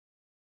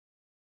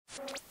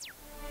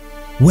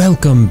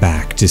Welcome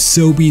back to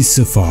Sobi's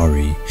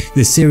Safari,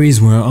 the series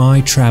where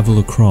I travel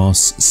across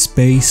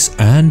space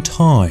and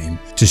time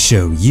to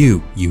show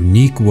you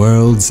unique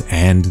worlds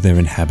and their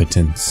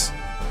inhabitants.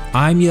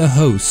 I'm your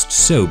host,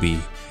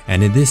 Sobi,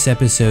 and in this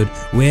episode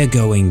we're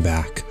going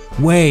back,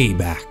 way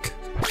back.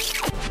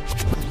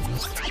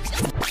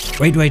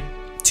 Wait,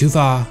 too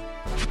far.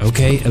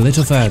 Okay, a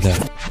little further.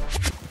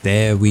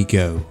 There we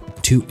go,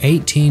 to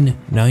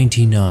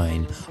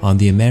 1899 on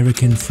the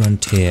American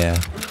frontier.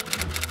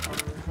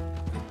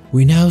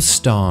 We now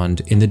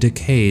stand in the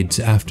decades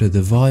after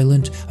the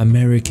violent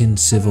American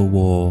Civil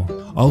War,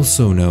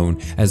 also known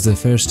as the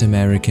First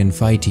American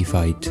Fighty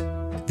Fight.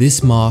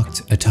 This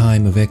marked a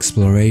time of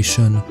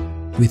exploration,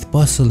 with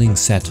bustling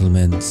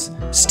settlements,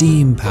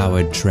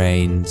 steam-powered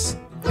trains,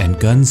 and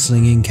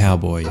gunslinging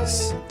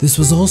cowboys. This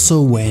was also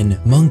when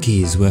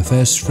monkeys were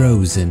first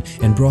frozen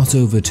and brought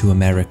over to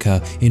America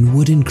in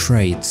wooden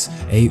crates,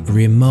 a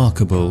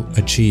remarkable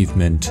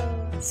achievement.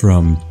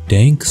 From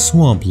dank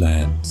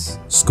swamplands,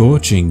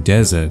 scorching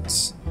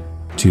deserts,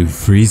 to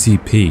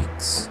freezy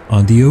peaks,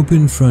 on the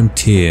open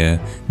frontier,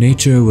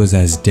 nature was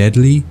as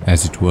deadly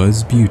as it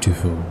was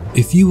beautiful.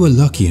 If you were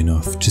lucky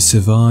enough to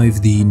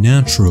survive the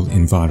natural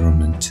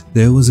environment,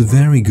 there was a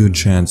very good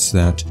chance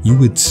that you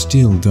would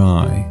still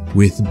die,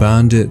 with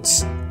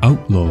bandits,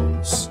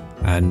 outlaws,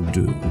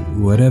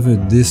 and whatever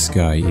this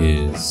guy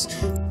is.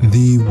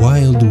 The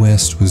Wild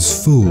West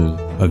was full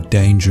of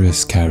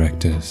dangerous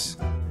characters.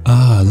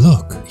 Ah,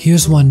 look,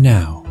 here's one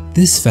now.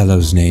 This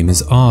fellow's name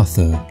is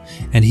Arthur,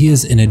 and he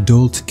is an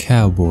adult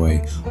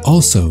cowboy,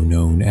 also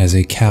known as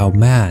a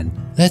cowman.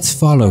 Let's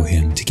follow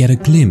him to get a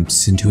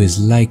glimpse into his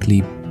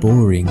likely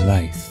boring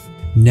life.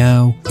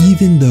 Now,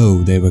 even though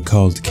they were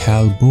called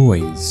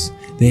cowboys,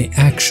 they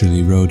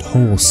actually rode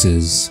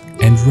horses,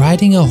 and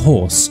riding a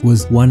horse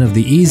was one of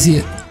the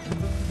easiest.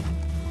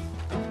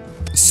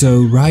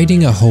 So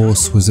riding a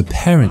horse was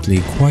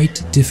apparently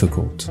quite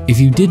difficult. If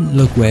you didn't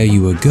look where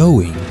you were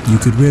going, you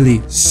could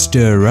really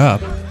stir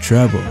up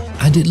trouble.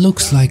 And it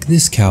looks like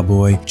this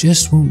cowboy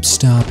just won't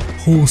stop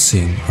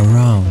horsing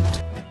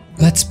around.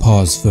 Let's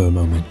pause for a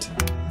moment.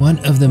 One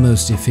of the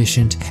most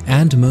efficient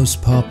and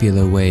most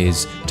popular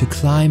ways to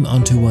climb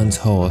onto one's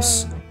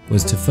horse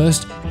was to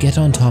first get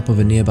on top of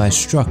a nearby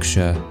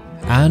structure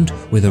and,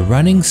 with a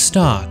running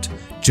start,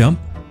 jump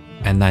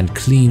and land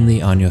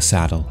cleanly on your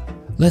saddle.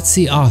 Let's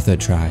see Arthur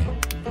try.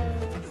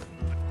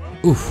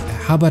 Oof,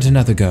 how about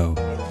another go?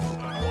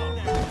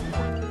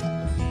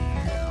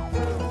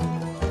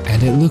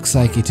 And it looks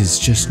like it is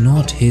just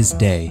not his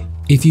day.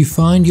 If you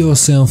find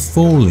yourself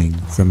falling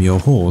from your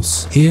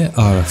horse, here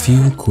are a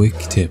few quick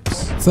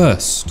tips.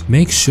 First,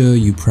 make sure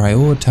you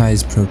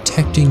prioritize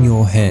protecting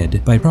your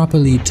head by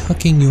properly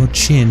tucking your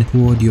chin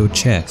toward your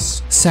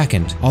chest.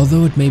 Second,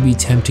 although it may be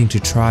tempting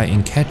to try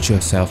and catch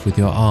yourself with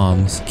your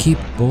arms, keep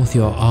both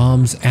your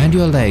arms and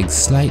your legs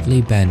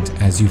slightly bent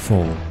as you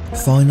fall.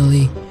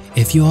 Finally,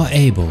 if you are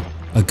able,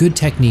 a good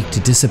technique to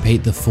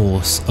dissipate the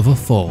force of a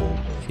fall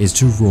is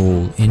to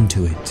roll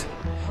into it.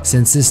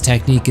 Since this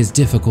technique is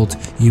difficult,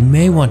 you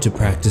may want to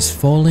practice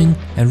falling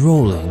and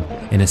rolling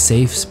in a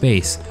safe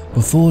space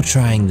before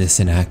trying this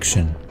in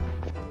action.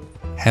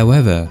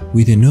 However,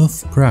 with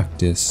enough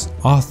practice,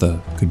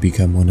 Arthur could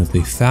become one of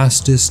the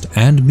fastest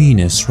and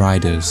meanest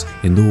riders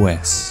in the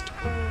West.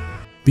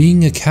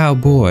 Being a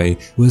cowboy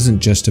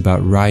wasn't just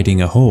about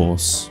riding a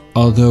horse,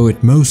 although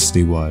it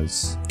mostly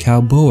was.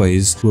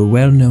 Cowboys were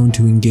well known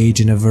to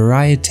engage in a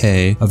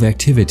variety of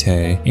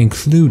activity,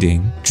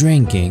 including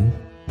drinking,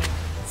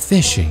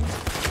 fishing,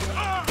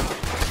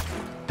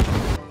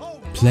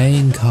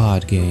 playing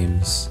card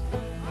games,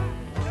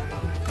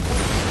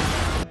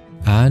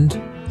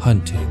 and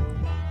hunting.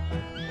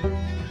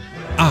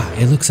 Ah,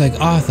 it looks like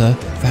Arthur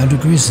found a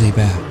grizzly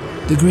bear.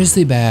 The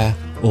grizzly bear,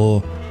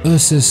 or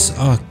Ursus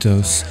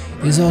arctos,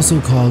 is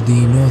also called the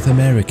North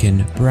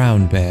American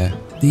brown bear.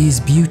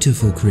 These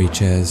beautiful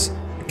creatures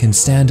can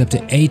stand up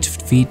to 8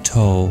 feet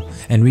tall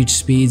and reach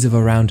speeds of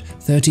around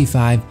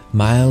 35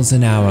 miles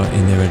an hour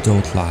in their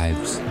adult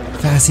lives.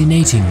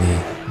 Fascinatingly,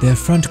 their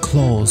front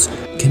claws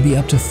can be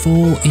up to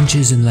 4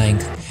 inches in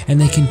length, and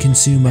they can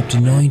consume up to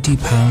 90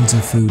 pounds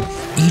of food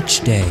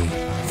each day.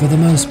 For the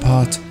most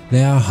part,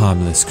 they are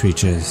harmless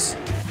creatures.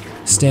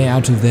 Stay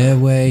out of their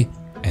way,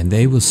 and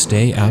they will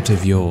stay out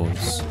of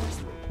yours.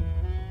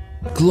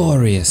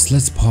 Glorious,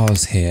 let's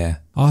pause here.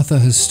 Arthur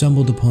has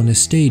stumbled upon a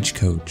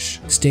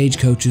stagecoach.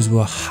 Stagecoaches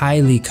were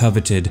highly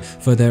coveted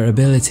for their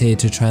ability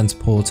to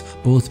transport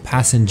both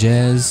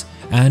passengers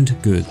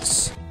and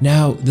goods.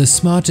 Now, the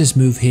smartest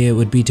move here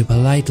would be to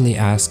politely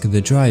ask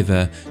the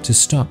driver to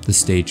stop the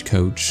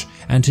stagecoach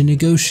and to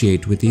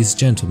negotiate with these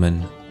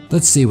gentlemen.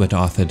 Let's see what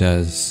Arthur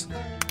does.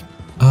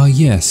 Ah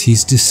yes,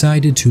 he's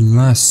decided to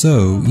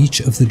lasso each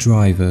of the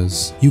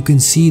drivers. You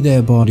can see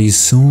their bodies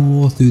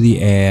soar through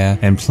the air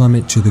and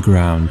plummet to the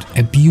ground.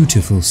 A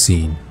beautiful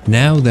scene.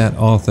 Now that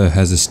Arthur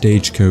has a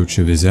stagecoach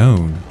of his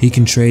own, he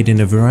can trade in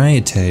a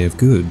variety of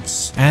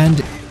goods.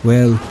 And,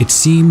 well, it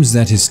seems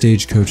that his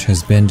stagecoach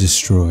has been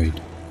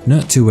destroyed.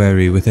 Not to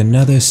worry, with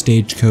another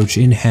stagecoach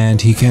in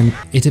hand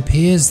It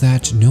appears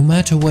that no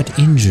matter what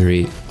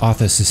injury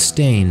Arthur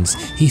sustains,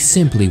 he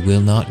simply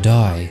will not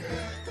die.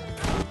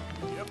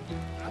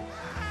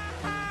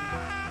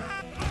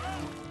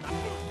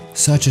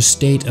 Such a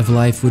state of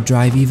life would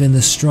drive even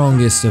the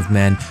strongest of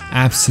men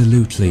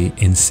absolutely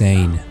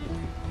insane.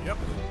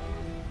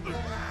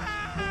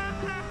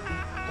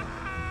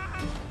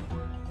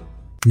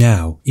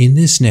 Now, in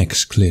this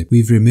next clip,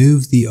 we've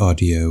removed the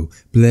audio,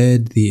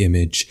 blurred the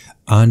image,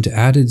 and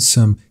added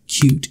some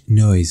cute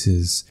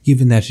noises,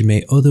 given that it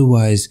may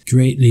otherwise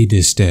greatly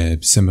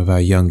disturb some of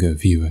our younger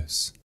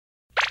viewers.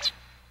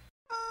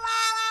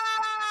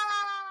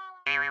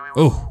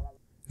 Oh,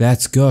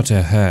 that's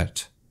gotta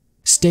hurt.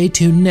 Stay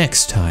tuned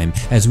next time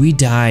as we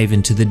dive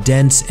into the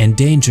dense and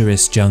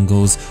dangerous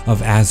jungles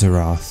of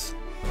Azeroth.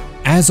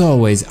 As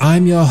always,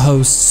 I'm your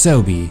host,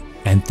 Sobi,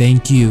 and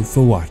thank you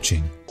for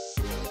watching.